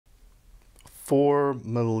For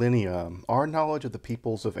millennia, our knowledge of the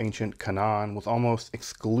peoples of ancient Canaan was almost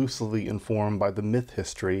exclusively informed by the myth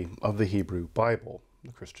history of the Hebrew Bible,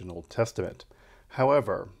 the Christian Old Testament.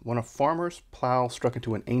 However, when a farmer's plow struck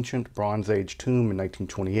into an ancient Bronze Age tomb in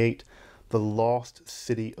 1928, the lost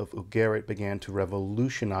city of Ugarit began to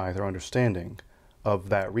revolutionize our understanding of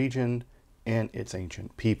that region and its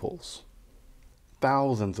ancient peoples.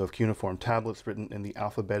 Thousands of cuneiform tablets written in the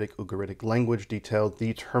alphabetic Ugaritic language detailed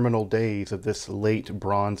the terminal days of this late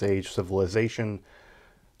Bronze Age civilization,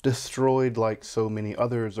 destroyed like so many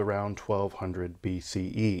others around 1200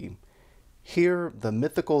 BCE. Here, the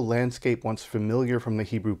mythical landscape once familiar from the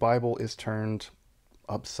Hebrew Bible is turned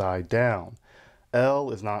upside down.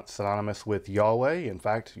 El is not synonymous with Yahweh. In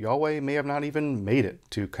fact, Yahweh may have not even made it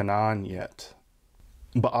to Canaan yet.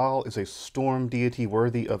 Baal is a storm deity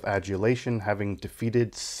worthy of adulation, having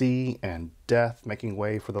defeated sea and death, making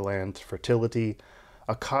way for the land's fertility.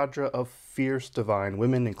 A cadre of fierce divine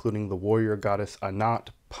women, including the warrior goddess Anat,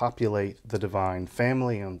 populate the divine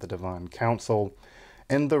family and the divine council.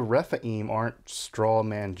 And the Rephaim aren't straw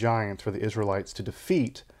man giants for the Israelites to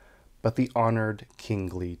defeat, but the honored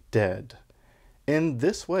kingly dead. In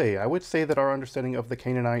this way, I would say that our understanding of the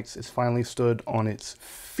Canaanites is finally stood on its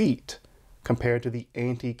feet compared to the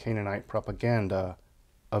anti-Canaanite propaganda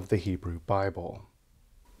of the Hebrew Bible.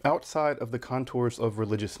 Outside of the contours of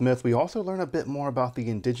religious myth, we also learn a bit more about the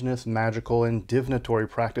indigenous, magical, and divinatory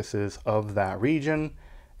practices of that region,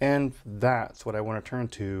 and that's what I want to turn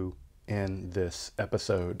to in this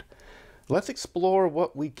episode. Let's explore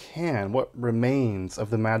what we can, what remains of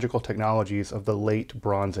the magical technologies of the late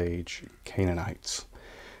Bronze Age Canaanites.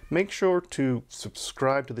 Make sure to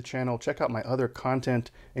subscribe to the channel, check out my other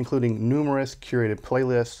content, including numerous curated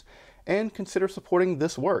playlists, and consider supporting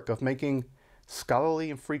this work of making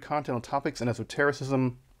scholarly and free content on topics in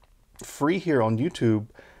esotericism free here on YouTube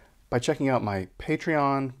by checking out my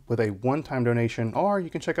Patreon with a one-time donation, or you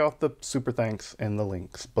can check out the super thanks in the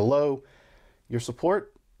links below. Your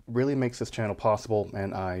support really makes this channel possible,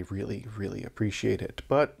 and I really, really appreciate it.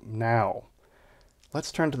 But now,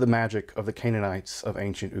 let's turn to the magic of the Canaanites of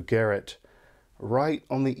ancient Ugarit, right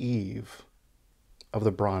on the eve of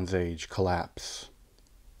the Bronze Age collapse.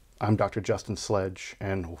 I'm Dr. Justin Sledge,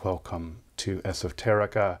 and welcome to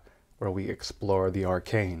Esoterica, where we explore the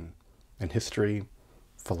arcane in history,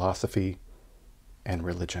 philosophy, and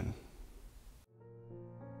religion.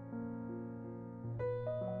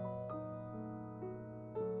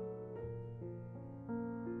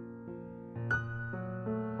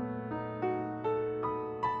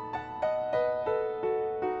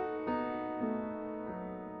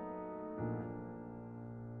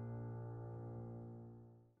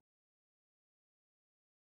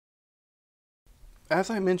 As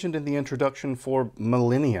I mentioned in the introduction, for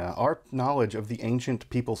millennia, our knowledge of the ancient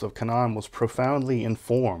peoples of Canaan was profoundly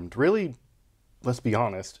informed, really, let's be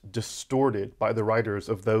honest, distorted by the writers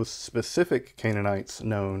of those specific Canaanites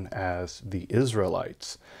known as the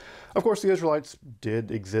Israelites. Of course, the Israelites did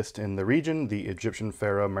exist in the region. The Egyptian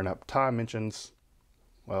pharaoh Merneptah mentions,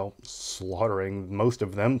 well, slaughtering most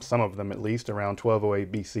of them, some of them at least, around 1208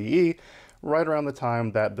 BCE, right around the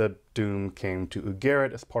time that the doom came to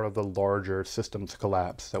Ugarit as part of the larger systems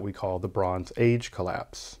collapse that we call the Bronze Age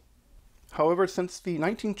collapse. However, since the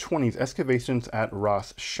 1920s, excavations at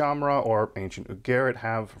Ras Shamra, or ancient Ugarit,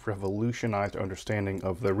 have revolutionized our understanding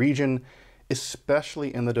of the region,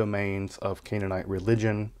 especially in the domains of Canaanite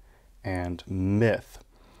religion and myth.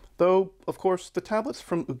 Though, of course, the tablets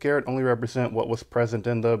from Ugarit only represent what was present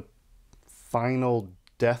in the final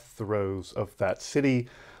death throes of that city,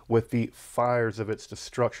 with the fires of its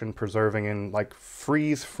destruction preserving in like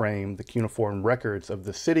freeze frame the cuneiform records of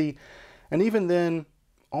the city, and even then,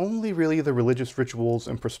 only really the religious rituals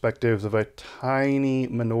and perspectives of a tiny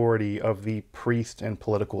minority of the priest and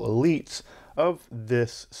political elites of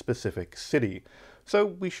this specific city. So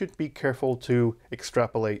we should be careful to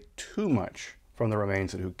extrapolate too much from the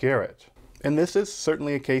remains at Ugarit. And this is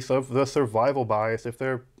certainly a case of the survival bias, if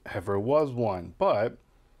there ever was one, but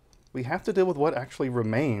we have to deal with what actually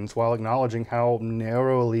remains while acknowledging how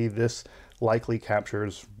narrowly this likely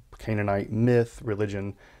captures Canaanite myth,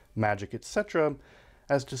 religion, magic, etc.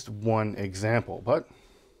 as just one example, but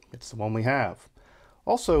it's the one we have.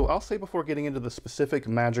 Also, I'll say before getting into the specific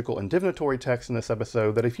magical and divinatory texts in this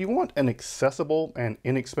episode that if you want an accessible and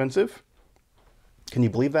inexpensive, can you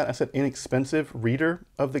believe that? I said inexpensive reader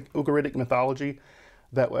of the Ugaritic mythology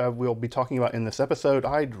that we'll be talking about in this episode,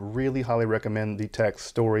 I'd really highly recommend the text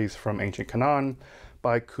Stories from Ancient Canaan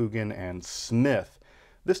by Coogan and Smith.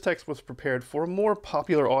 This text was prepared for a more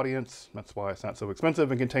popular audience, that's why it's not so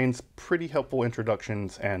expensive, and contains pretty helpful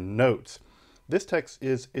introductions and notes. This text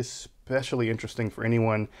is especially interesting for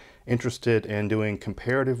anyone interested in doing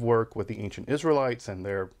comparative work with the ancient Israelites and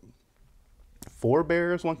their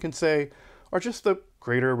forebears, one can say, or just the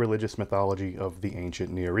greater religious mythology of the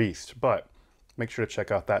ancient Near East. But make sure to check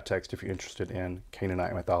out that text if you're interested in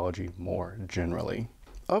Canaanite mythology more generally.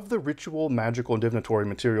 Of the ritual, magical, and divinatory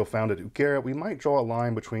material found at Ugarit, we might draw a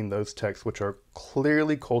line between those texts which are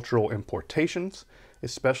clearly cultural importations,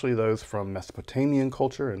 especially those from Mesopotamian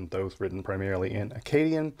culture and those written primarily in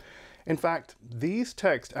Akkadian. In fact, these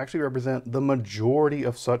texts actually represent the majority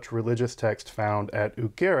of such religious texts found at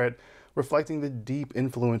Ugarit, reflecting the deep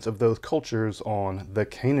influence of those cultures on the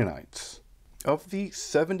Canaanites. Of the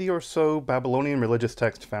 70 or so Babylonian religious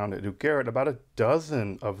texts found at Ugarit, about a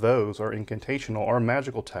dozen of those are incantational or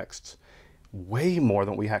magical texts, way more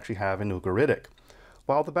than we actually have in Ugaritic.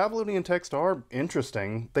 While the Babylonian texts are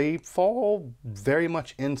interesting, they fall very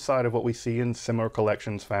much inside of what we see in similar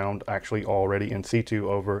collections found actually already in situ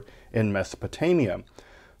over in Mesopotamia.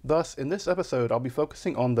 Thus, in this episode, I'll be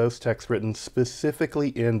focusing on those texts written specifically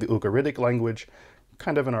in the Ugaritic language,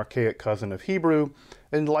 kind of an archaic cousin of Hebrew,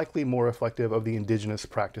 and likely more reflective of the indigenous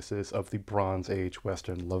practices of the Bronze Age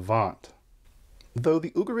Western Levant. Though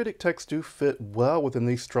the Ugaritic texts do fit well within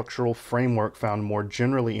the structural framework found more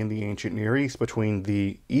generally in the ancient Near East between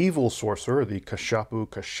the evil sorcerer, the Kashapu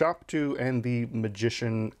Kashaptu, and the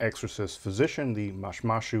magician, exorcist, physician, the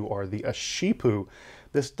Mashmashu or the Ashipu,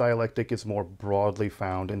 this dialectic is more broadly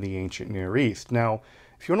found in the ancient Near East. Now,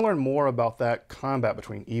 if you want to learn more about that combat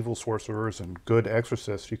between evil sorcerers and good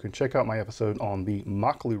exorcists, you can check out my episode on the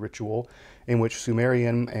Makli ritual, in which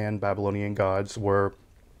Sumerian and Babylonian gods were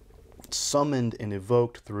summoned and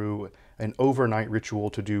evoked through an overnight ritual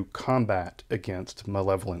to do combat against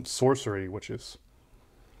malevolent sorcery, which is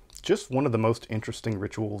just one of the most interesting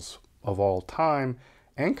rituals of all time,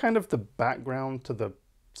 and kind of the background to the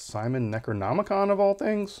Simon Necronomicon of all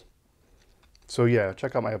things. So yeah,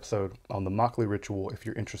 check out my episode on the Makli ritual if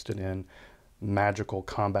you're interested in magical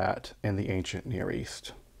combat in the ancient Near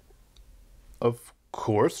East. Of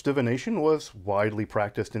course, divination was widely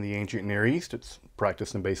practiced in the ancient Near East. It's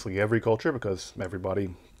practiced in basically every culture because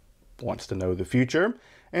everybody wants to know the future,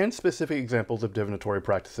 and specific examples of divinatory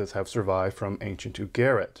practices have survived from ancient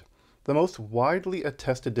Ugarit. The most widely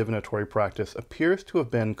attested divinatory practice appears to have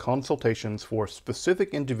been consultations for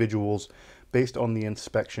specific individuals based on the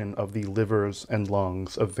inspection of the livers and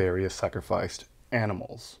lungs of various sacrificed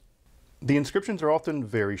animals. The inscriptions are often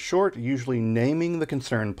very short, usually naming the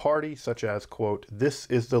concerned party, such as, quote, "This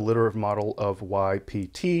is the litter model of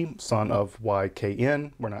YPT, son of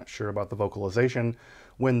YKN," we're not sure about the vocalization,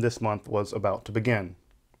 "when this month was about to begin."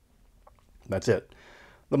 That's it.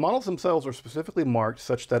 The models themselves are specifically marked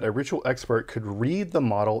such that a ritual expert could read the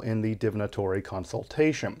model in the divinatory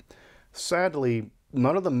consultation. Sadly,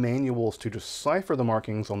 none of the manuals to decipher the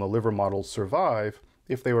markings on the liver models survive.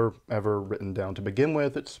 If they were ever written down to begin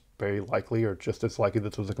with, it's very likely, or just as likely,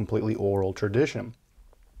 this was a completely oral tradition.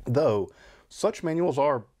 Though such manuals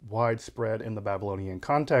are widespread in the Babylonian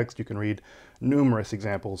context, you can read numerous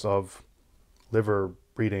examples of liver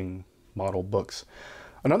reading model books.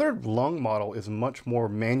 Another lung model is much more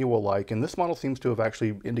manual-like, and this model seems to have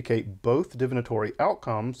actually indicate both divinatory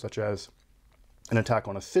outcomes, such as an attack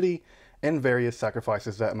on a city, and various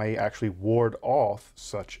sacrifices that may actually ward off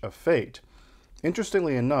such a fate.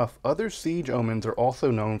 Interestingly enough, other siege omens are also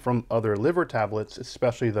known from other liver tablets,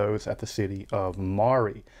 especially those at the city of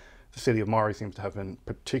Mari. The city of Mari seems to have been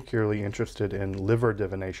particularly interested in liver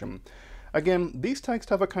divination. Again, these texts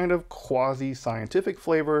have a kind of quasi-scientific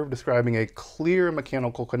flavor, describing a clear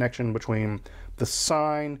mechanical connection between the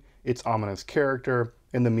sign, its ominous character,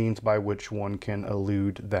 and the means by which one can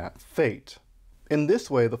elude that fate. In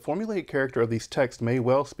this way, the formulaic character of these texts may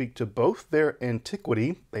well speak to both their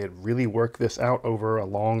antiquity, they had really worked this out over a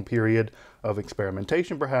long period of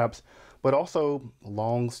experimentation perhaps, but also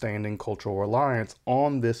long-standing cultural reliance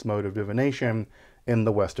on this mode of divination in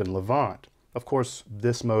the Western Levant. Of course,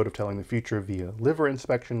 this mode of telling the future via liver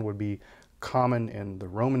inspection would be common in the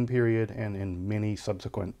Roman period and in many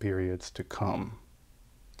subsequent periods to come.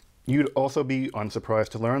 You'd also be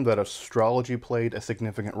unsurprised to learn that astrology played a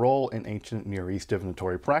significant role in ancient Near East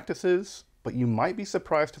divinatory practices, but you might be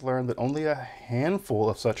surprised to learn that only a handful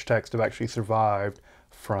of such texts have actually survived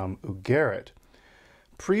from Ugarit.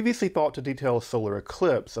 Previously thought to detail a solar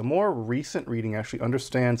eclipse, a more recent reading actually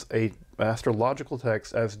understands an astrological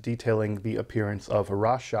text as detailing the appearance of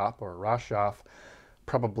Rashap, or Rashaf,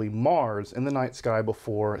 probably Mars, in the night sky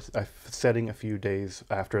before setting a few days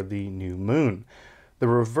after the new moon. The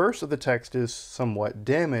reverse of the text is somewhat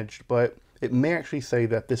damaged, but it may actually say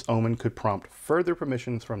that this omen could prompt further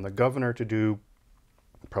permissions from the governor to do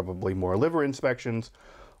probably more liver inspections,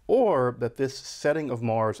 or that this setting of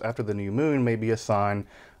Mars after the new moon may be a sign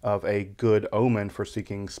of a good omen for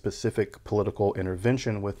seeking specific political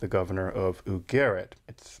intervention with the governor of Ugarit.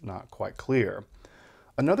 It's not quite clear.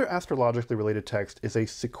 Another astrologically related text is a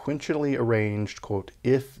sequentially arranged, quote,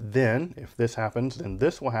 if then, if this happens, then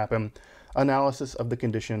this will happen, analysis of the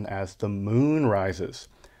condition as the moon rises.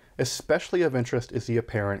 Especially of interest is the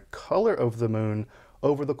apparent color of the moon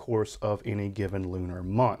over the course of any given lunar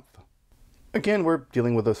month. Again, we're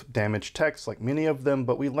dealing with a damaged text like many of them,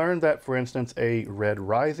 but we learned that, for instance, a red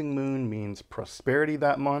rising moon means prosperity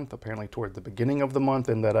that month, apparently toward the beginning of the month,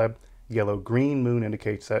 and that a yellow-green moon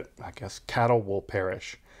indicates that, I guess, cattle will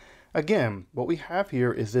perish. Again, what we have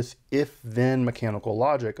here is this if-then mechanical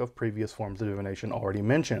logic of previous forms of divination already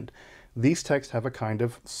mentioned. These texts have a kind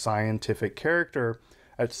of scientific character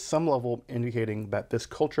at some level, indicating that this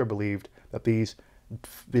culture believed that these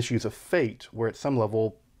issues of fate were at some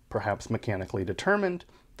level perhaps mechanically determined,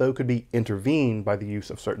 though could be intervened by the use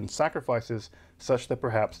of certain sacrifices, such that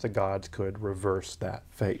perhaps the gods could reverse that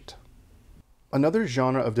fate. Another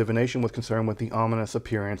genre of divination was concerned with the ominous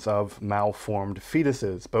appearance of malformed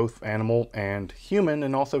fetuses, both animal and human,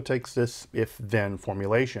 and also takes this if-then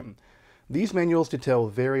formulation. These manuals detail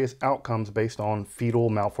various outcomes based on fetal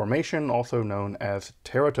malformation, also known as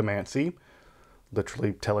teratomancy,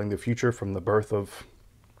 literally telling the future from the birth of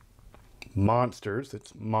monsters.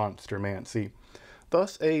 It's monstermancy.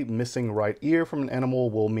 Thus, a missing right ear from an animal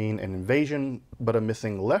will mean an invasion, but a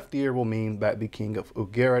missing left ear will mean that the king of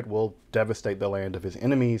Ugarit will devastate the land of his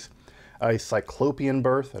enemies. A cyclopean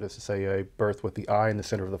birth, that is to say a birth with the eye in the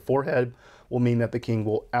center of the forehead, will mean that the king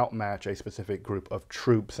will outmatch a specific group of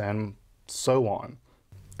troops, and so on.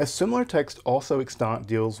 A similar text, also extant,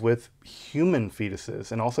 deals with human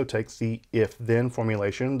fetuses and also takes the if-then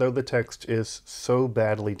formulation, though the text is so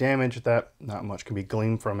badly damaged that not much can be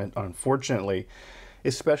gleaned from it, unfortunately,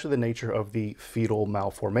 especially the nature of the fetal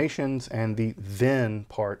malformations and the then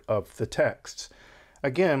part of the texts.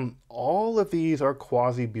 Again, all of these are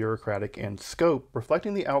quasi-bureaucratic in scope,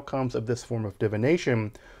 reflecting the outcomes of this form of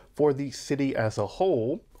divination for the city as a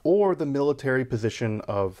whole, or the military position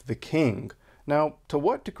of the king. Now, to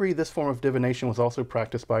what degree this form of divination was also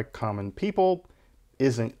practiced by common people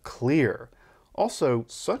isn't clear. Also,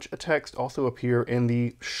 such a text also appear in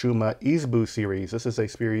the Shuma Izbu series. This is a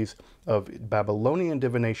series of Babylonian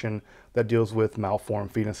divination that deals with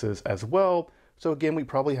malformed fetuses as well. So again, we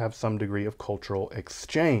probably have some degree of cultural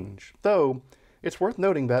exchange. Though, it's worth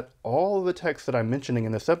noting that all of the texts that I'm mentioning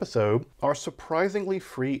in this episode are surprisingly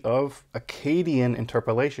free of Akkadian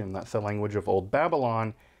interpolation. That's the language of Old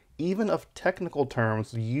Babylon, even of technical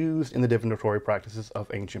terms used in the divinatory practices of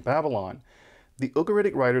ancient Babylon. The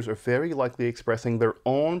Ugaritic writers are very likely expressing their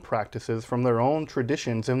own practices from their own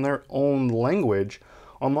traditions in their own language,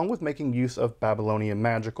 along with making use of Babylonian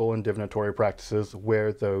magical and divinatory practices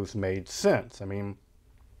where those made sense. I mean,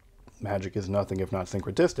 magic is nothing if not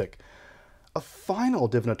syncretistic. A final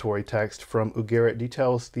divinatory text from Ugarit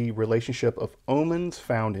details the relationship of omens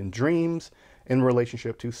found in dreams in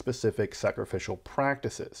relationship to specific sacrificial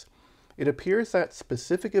practices. It appears that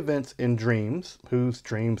specific events in dreams, whose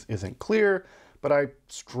dreams isn't clear, but I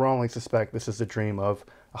strongly suspect this is the dream of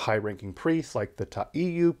a high-ranking priest like the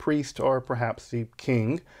Ta'iyu priest or perhaps the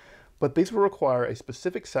king, but these will require a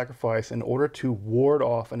specific sacrifice in order to ward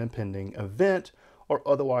off an impending event or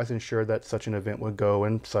otherwise ensure that such an event would go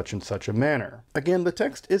in such and such a manner. Again, the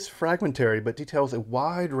text is fragmentary, but details a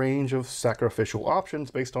wide range of sacrificial options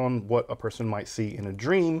based on what a person might see in a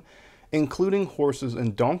dream, including horses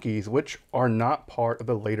and donkeys, which are not part of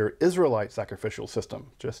the later Israelite sacrificial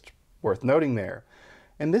system. Just worth noting there.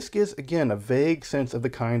 And this gives, again, a vague sense of the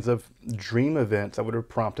kinds of dream events that would have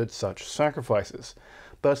prompted such sacrifices.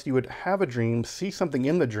 Thus, you would have a dream, see something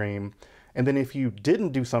in the dream, and then if you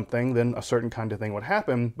didn't do something, then a certain kind of thing would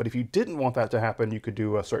happen. But if you didn't want that to happen, you could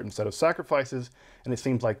do a certain set of sacrifices. And it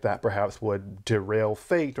seems like that perhaps would derail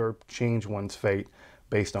fate or change one's fate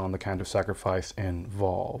based on the kind of sacrifice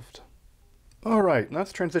involved. All right,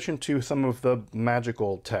 let's transition to some of the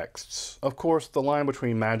magical texts. Of course, the line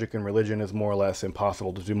between magic and religion is more or less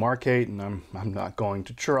impossible to demarcate, and I'm not going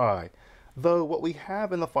to try. Though what we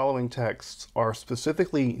have in the following texts are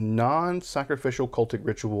specifically non-sacrificial cultic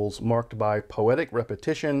rituals marked by poetic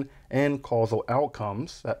repetition and causal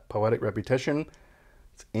outcomes. That poetic repetition,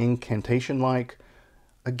 it's incantation-like.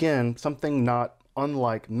 Again, something not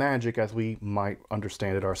unlike magic as we might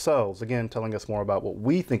understand it ourselves. Again, telling us more about what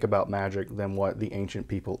we think about magic than what the ancient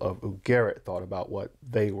people of Ugarit thought about what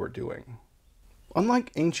they were doing.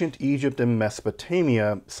 Unlike ancient Egypt and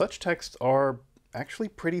Mesopotamia, such texts are actually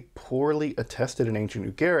pretty poorly attested in ancient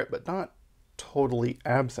Ugarit, but not totally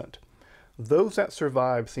absent. Those that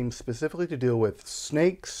survive seem specifically to deal with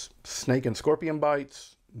snakes, snake and scorpion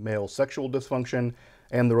bites, male sexual dysfunction,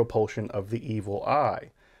 and the repulsion of the evil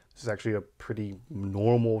eye. This is actually a pretty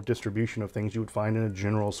normal distribution of things you would find in a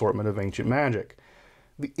general assortment of ancient magic.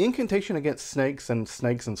 The incantation against snakes and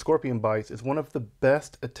scorpion bites is one of the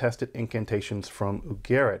best attested incantations from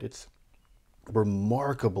Ugarit. It's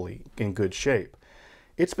remarkably in good shape.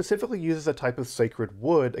 It specifically uses a type of sacred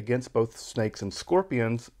wood against both snakes and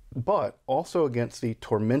scorpions, but also against the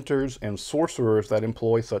tormentors and sorcerers that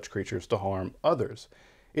employ such creatures to harm others.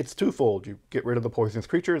 It's twofold. You get rid of the poisonous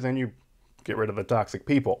creatures and you get rid of the toxic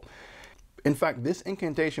people. In fact, this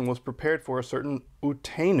incantation was prepared for a certain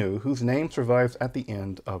Utenu, whose name survives at the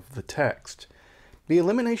end of the text. The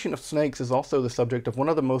elimination of snakes is also the subject of one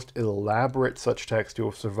of the most elaborate such texts to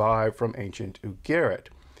have survived from ancient Ugarit.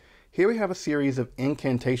 Here we have a series of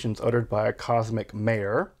incantations uttered by a cosmic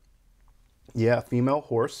mare, a female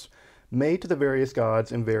horse, made to the various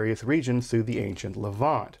gods in various regions through the ancient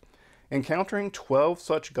Levant. Encountering 12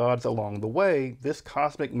 such gods along the way, this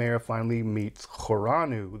cosmic mare finally meets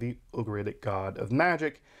Khoranu, the Ugaritic god of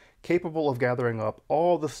magic, capable of gathering up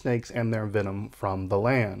all the snakes and their venom from the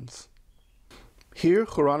lands. Here,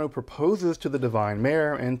 Khoranu proposes to the divine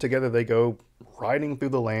mare, and together they go riding through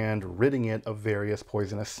the land, ridding it of various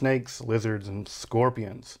poisonous snakes, lizards, and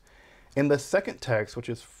scorpions. In the second text, which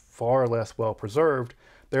is far less well preserved,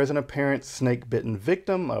 there is an apparent snake-bitten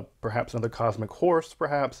victim, perhaps another cosmic horse,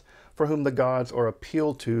 perhaps, for whom the gods are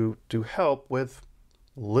appealed to help with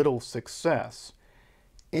little success.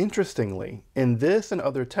 Interestingly, in this and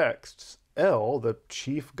other texts, El, the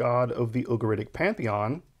chief god of the Ugaritic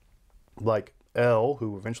pantheon, like El,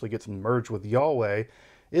 who eventually gets merged with Yahweh,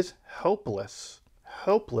 is helpless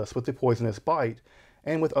with the poisonous bite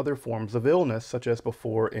and with other forms of illness, such as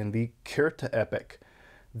before in the Kirta epic.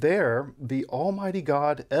 There, the almighty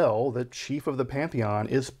god El, the chief of the pantheon,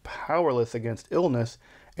 is powerless against illness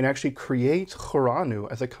and actually creates Khoranu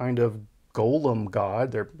as a kind of golem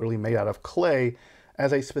god, they're really made out of clay,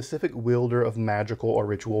 as a specific wielder of magical or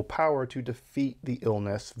ritual power to defeat the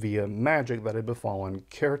illness via magic that had befallen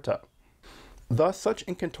Kirta. Thus, such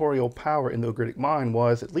incantorial power in the Ugaritic mind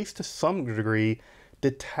was, at least to some degree,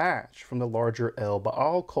 detached from the larger El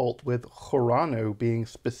Baal cult, with Khoranu being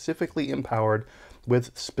specifically empowered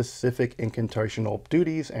with specific incantational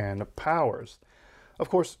duties and powers. Of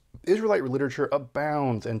course, Israelite literature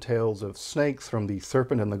abounds in tales of snakes, from the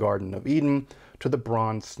serpent in the Garden of Eden to the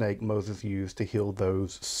bronze snake Moses used to heal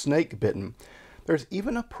those snake-bitten. There's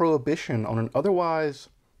even a prohibition on an otherwise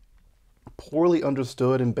poorly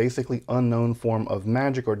understood and basically unknown form of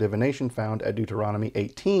magic or divination found at Deuteronomy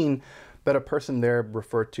 18 that a person there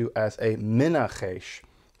referred to as a menachesh,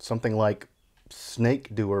 something like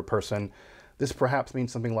snake doer person. This perhaps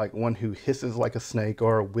means something like one who hisses like a snake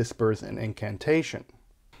or whispers an incantation.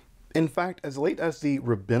 In fact, as late as the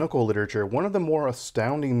rabbinical literature, one of the more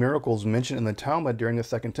astounding miracles mentioned in the Talmud during the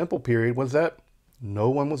Second Temple period was that no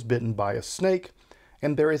one was bitten by a snake,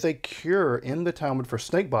 and there is a cure in the Talmud for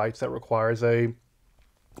snake bites that requires a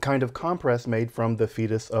kind of compress made from the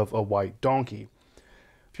fetus of a white donkey.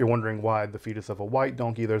 If you're wondering why the fetus of a white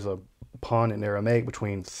donkey, there's a pun in Aramaic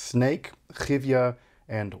between snake, chivya,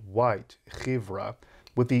 and white, chivra,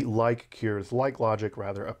 with the like cures like logic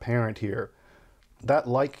rather apparent here. That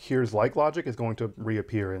like cures like logic is going to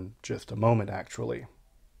reappear in just a moment, actually.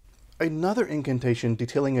 Another incantation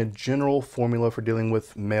detailing a general formula for dealing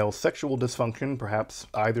with male sexual dysfunction, perhaps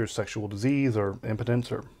either sexual disease or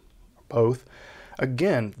impotence or both.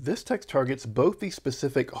 Again, this text targets both the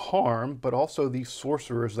specific harm, but also the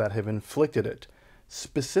sorcerers that have inflicted it.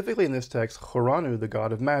 Specifically in this text, Khoranu, the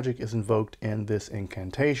god of magic, is invoked in this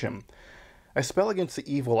incantation. A spell against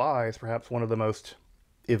the evil eye is perhaps one of the most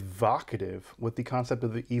evocative, with the concept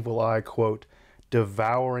of the evil eye, quote,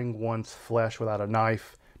 devouring one's flesh without a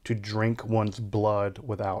knife, to drink one's blood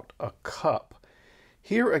without a cup.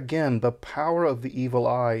 Here again, the power of the evil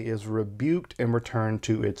eye is rebuked and returned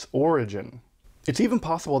to its origin. It's even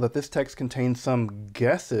possible that this text contains some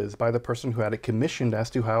guesses by the person who had it commissioned as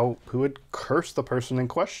to who would curse the person in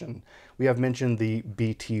question. We have mentioned the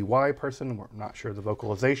BTY person, we're not sure the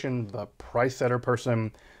vocalization, the price setter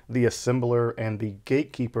person, the assembler, and the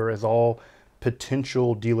gatekeeper as all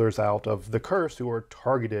potential dealers out of the curse who are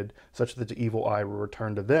targeted such that the evil eye will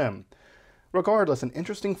return to them. Regardless, an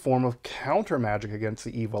interesting form of counter magic against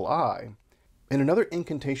the evil eye. In another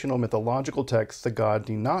incantational mythological text, the god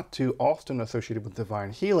Dinatu, often associated with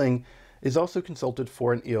divine healing, is also consulted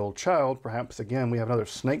for an ill child. Perhaps, again, we have another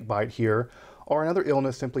snake bite here, or another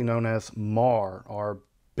illness simply known as mar, or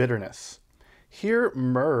bitterness. Here,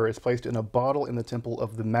 myrrh is placed in a bottle in the temple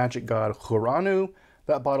of the magic god Huranu.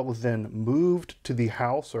 That bottle is then moved to the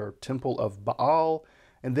house or temple of Baal,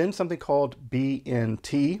 and then something called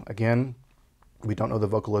BNT, again, we don't know the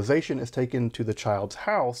vocalization, is taken to the child's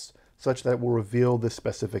house such that it will reveal this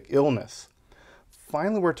specific illness.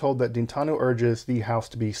 Finally, we're told that Dintanu urges the house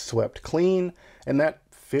to be swept clean and that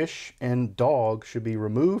fish and dog should be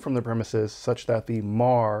removed from the premises such that the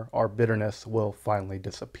mar, or bitterness, will finally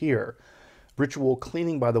disappear. Ritual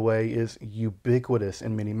cleaning, by the way, is ubiquitous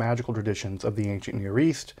in many magical traditions of the ancient Near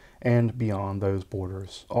East and beyond those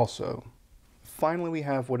borders also. Finally, we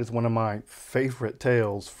have what is one of my favorite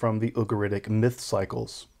tales from the Ugaritic myth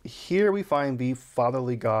cycles. Here we find the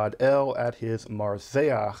fatherly god El at his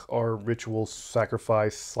Marzeach, or ritual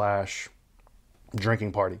sacrifice /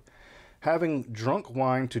 drinking party. Having drunk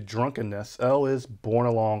wine to drunkenness, El is borne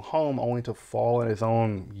along home only to fall in his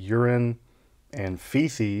own urine and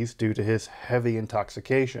feces due to his heavy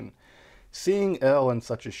intoxication. Seeing El in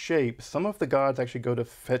such a shape, some of the gods actually go to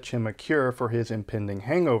fetch him a cure for his impending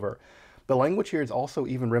hangover. The language here is also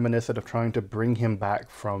even reminiscent of trying to bring him back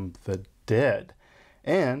from the dead.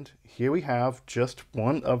 And here we have just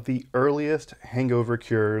one of the earliest hangover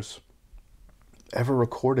cures ever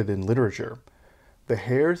recorded in literature. The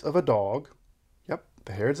hairs of a dog,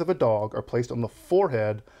 the hairs of a dog are placed on the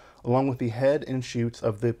forehead along with the head and shoots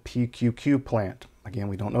of the PQQ plant. Again,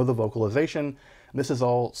 we don't know the vocalization. This is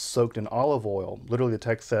all soaked in olive oil. Literally, the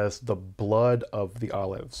text says the blood of the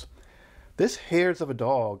olives. This hairs of a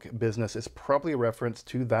dog business is probably a reference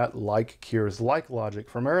to that like cures like logic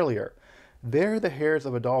from earlier. There, the hairs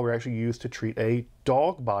of a dog are actually used to treat a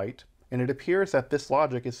dog bite, and it appears that this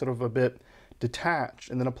logic is sort of a bit detached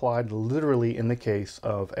and then applied literally in the case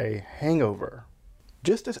of a hangover.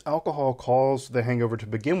 Just as alcohol caused the hangover to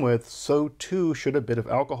begin with, so too should a bit of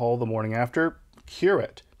alcohol the morning after cure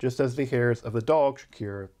it, just as the hairs of the dog should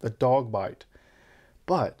cure the dog bite.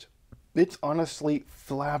 But it's honestly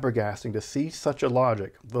flabbergasting to see such a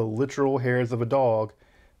logic, the literal hairs of a dog,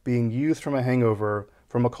 being used from a hangover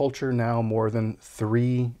from a culture now more than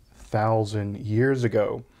 3,000 years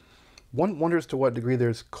ago. One wonders to what degree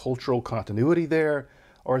there's cultural continuity there,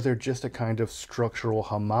 or is there just a kind of structural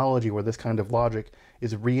homology where this kind of logic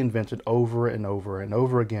is reinvented over and over and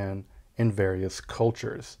over again in various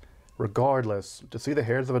cultures. Regardless, to see the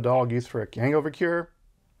hairs of a dog used for a hangover cure,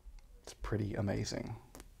 it's pretty amazing.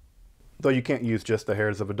 Though you can't use just the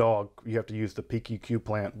hairs of a dog, you have to use the PQQ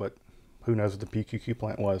plant, but who knows what the PQQ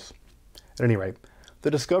plant was. At any rate,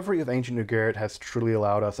 the discovery of ancient Ugarit has truly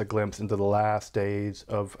allowed us a glimpse into the last days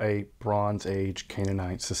of a Bronze Age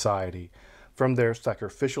Canaanite society. From their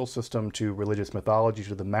sacrificial system to religious mythology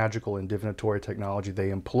to the magical and divinatory technology they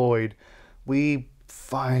employed, we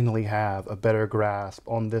finally have a better grasp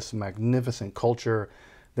on this magnificent culture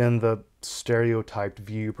than the stereotyped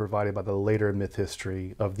view provided by the later myth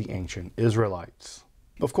history of the ancient Israelites.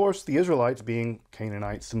 Of course, the Israelites being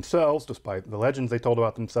Canaanites themselves, despite the legends they told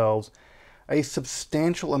about themselves, a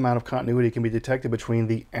substantial amount of continuity can be detected between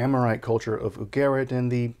the Amorite culture of Ugarit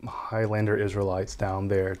and the Highlander Israelites down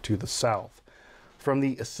there to the south. From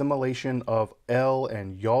the assimilation of El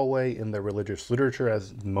and Yahweh in their religious literature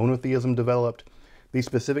as monotheism developed, the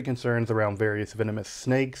specific concerns around various venomous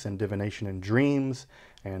snakes and divination in dreams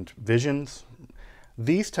and visions,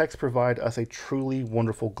 these texts provide us a truly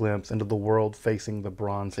wonderful glimpse into the world facing the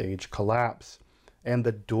Bronze Age collapse and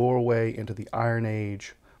the doorway into the Iron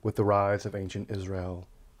Age with the rise of ancient Israel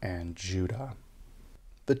and Judah.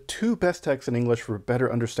 The two best texts in English for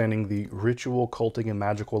better understanding the ritual, culting, and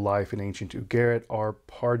magical life in ancient Ugarit are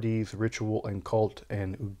Pardi's Ritual and Cult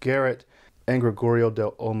and Ugarit, and Gregorio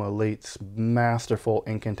del Olmo Lete's masterful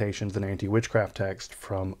Incantations and Anti-Witchcraft text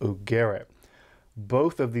from Ugarit.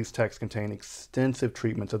 Both of these texts contain extensive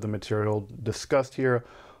treatments of the material discussed here,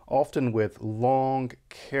 often with long,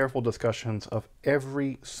 careful discussions of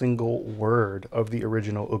every single word of the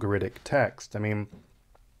original Ugaritic text. I mean,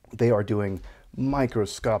 they are doing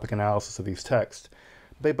microscopic analysis of these texts.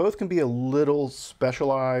 They both can be a little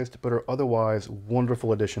specialized, but are otherwise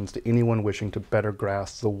wonderful additions to anyone wishing to better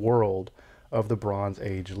grasp the world of the Bronze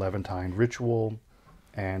Age Levantine ritual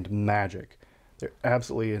and magic. They're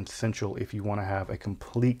absolutely essential if you want to have a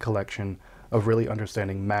complete collection of really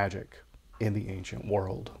understanding magic in the ancient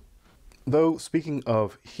world. Though, speaking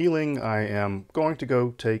of healing, I am going to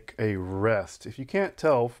go take a rest. If you can't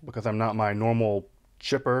tell, because I'm not my normal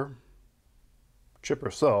chipper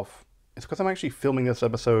self, it's because I'm actually filming this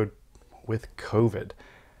episode with COVID,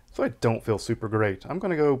 so I don't feel super great. I'm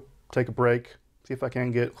going to go take a break, see if I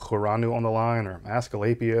can get Huranu on the line, or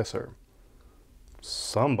Asclepius, or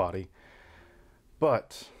somebody.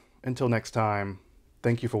 But until next time,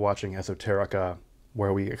 Thank you for watching Esoterica,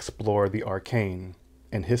 where we explore the arcane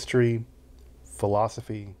in history,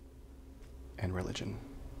 philosophy, and religion.